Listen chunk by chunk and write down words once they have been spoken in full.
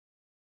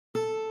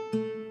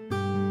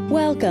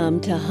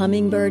Welcome to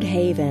Hummingbird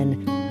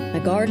Haven, a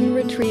garden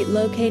retreat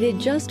located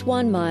just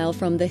 1 mile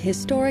from the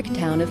historic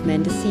town of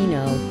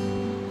Mendocino.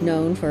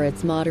 Known for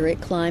its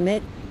moderate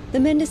climate, the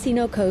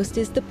Mendocino coast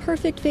is the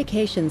perfect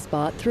vacation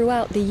spot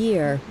throughout the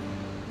year.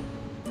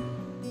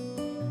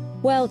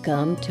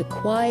 Welcome to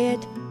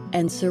quiet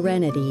and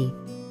serenity.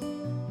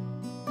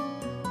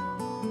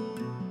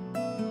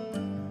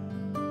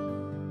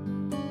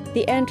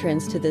 The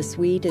entrance to the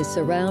suite is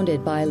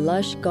surrounded by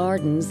lush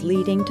gardens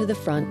leading to the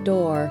front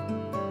door.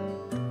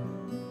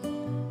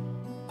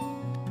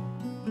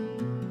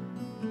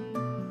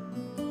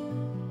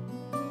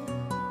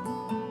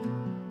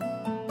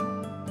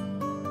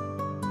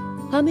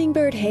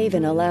 Hummingbird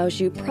Haven allows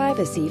you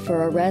privacy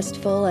for a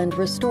restful and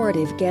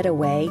restorative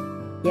getaway,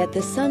 yet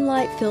the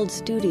sunlight-filled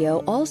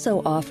studio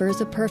also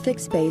offers a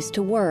perfect space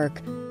to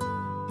work.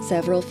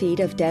 Several feet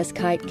of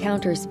desk-height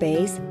counter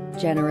space,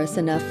 generous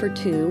enough for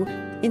two,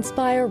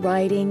 inspire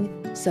writing,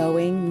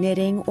 sewing,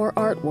 knitting, or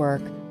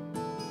artwork.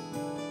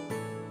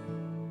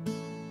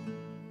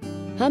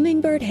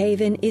 Hummingbird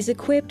Haven is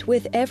equipped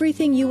with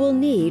everything you will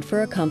need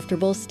for a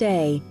comfortable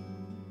stay.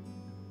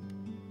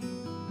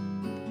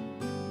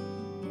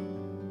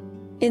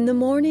 In the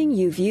morning,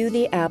 you view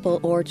the apple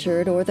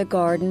orchard or the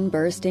garden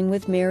bursting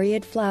with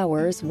myriad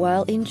flowers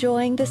while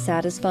enjoying the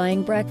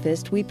satisfying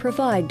breakfast we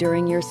provide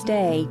during your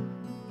stay.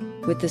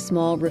 With the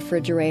small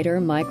refrigerator,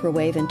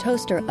 microwave, and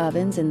toaster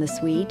ovens in the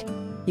suite,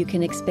 you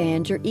can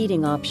expand your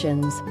eating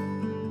options.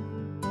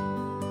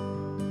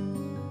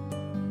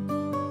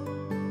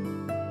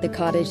 The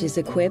cottage is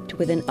equipped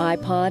with an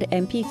iPod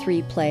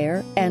MP3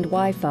 player and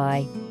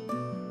Wi-Fi.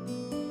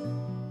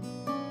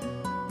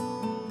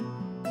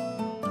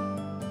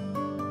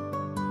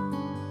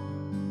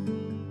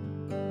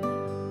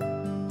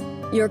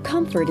 Your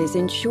comfort is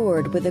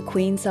ensured with a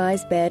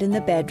queen-size bed in the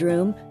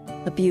bedroom,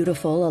 a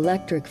beautiful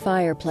electric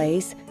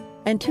fireplace,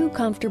 and 2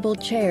 comfortable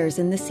chairs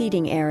in the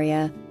seating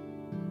area.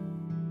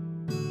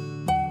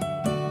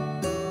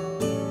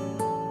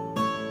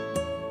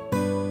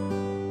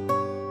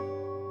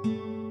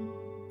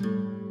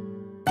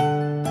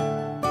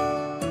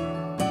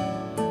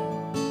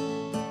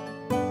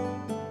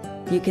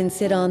 You can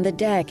sit on the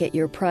deck at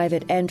your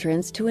private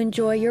entrance to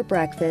enjoy your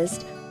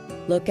breakfast,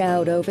 look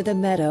out over the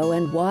meadow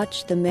and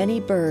watch the many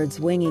birds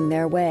winging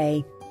their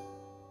way.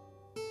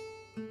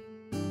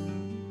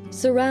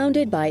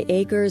 Surrounded by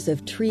acres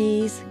of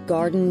trees,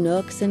 garden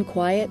nooks, and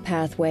quiet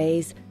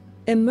pathways,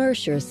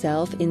 immerse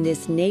yourself in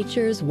this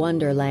nature's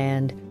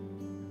wonderland.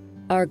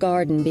 Our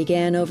garden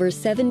began over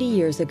 70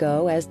 years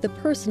ago as the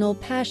personal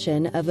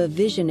passion of a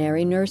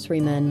visionary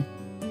nurseryman.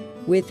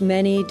 With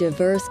many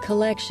diverse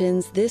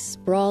collections, this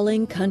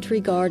sprawling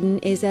country garden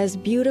is as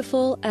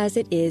beautiful as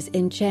it is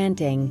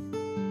enchanting.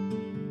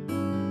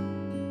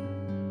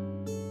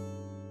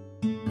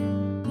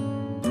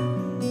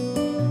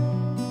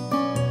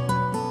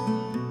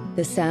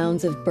 The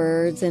sounds of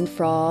birds and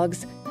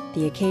frogs,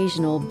 the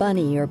occasional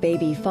bunny or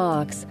baby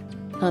fox,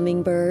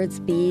 hummingbirds,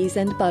 bees,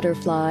 and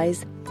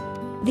butterflies,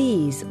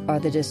 these are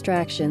the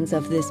distractions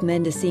of this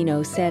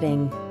Mendocino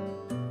setting.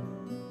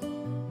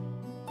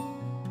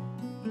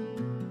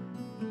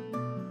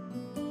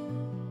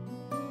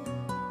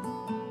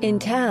 In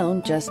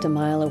town, just a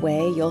mile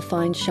away, you'll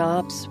find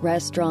shops,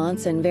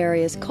 restaurants, and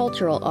various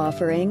cultural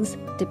offerings,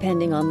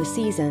 depending on the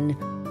season.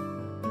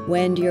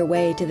 Wend your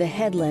way to the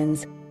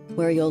headlands,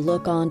 where you'll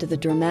look onto the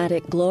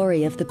dramatic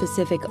glory of the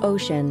Pacific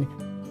Ocean.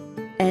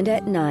 And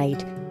at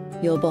night,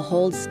 you'll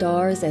behold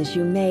stars as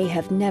you may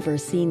have never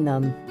seen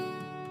them.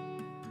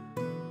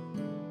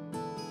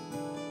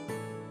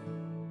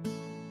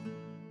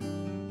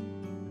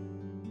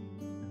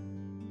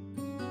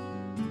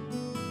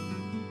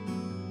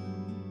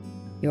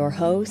 Your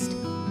host,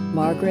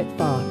 Margaret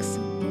Fox.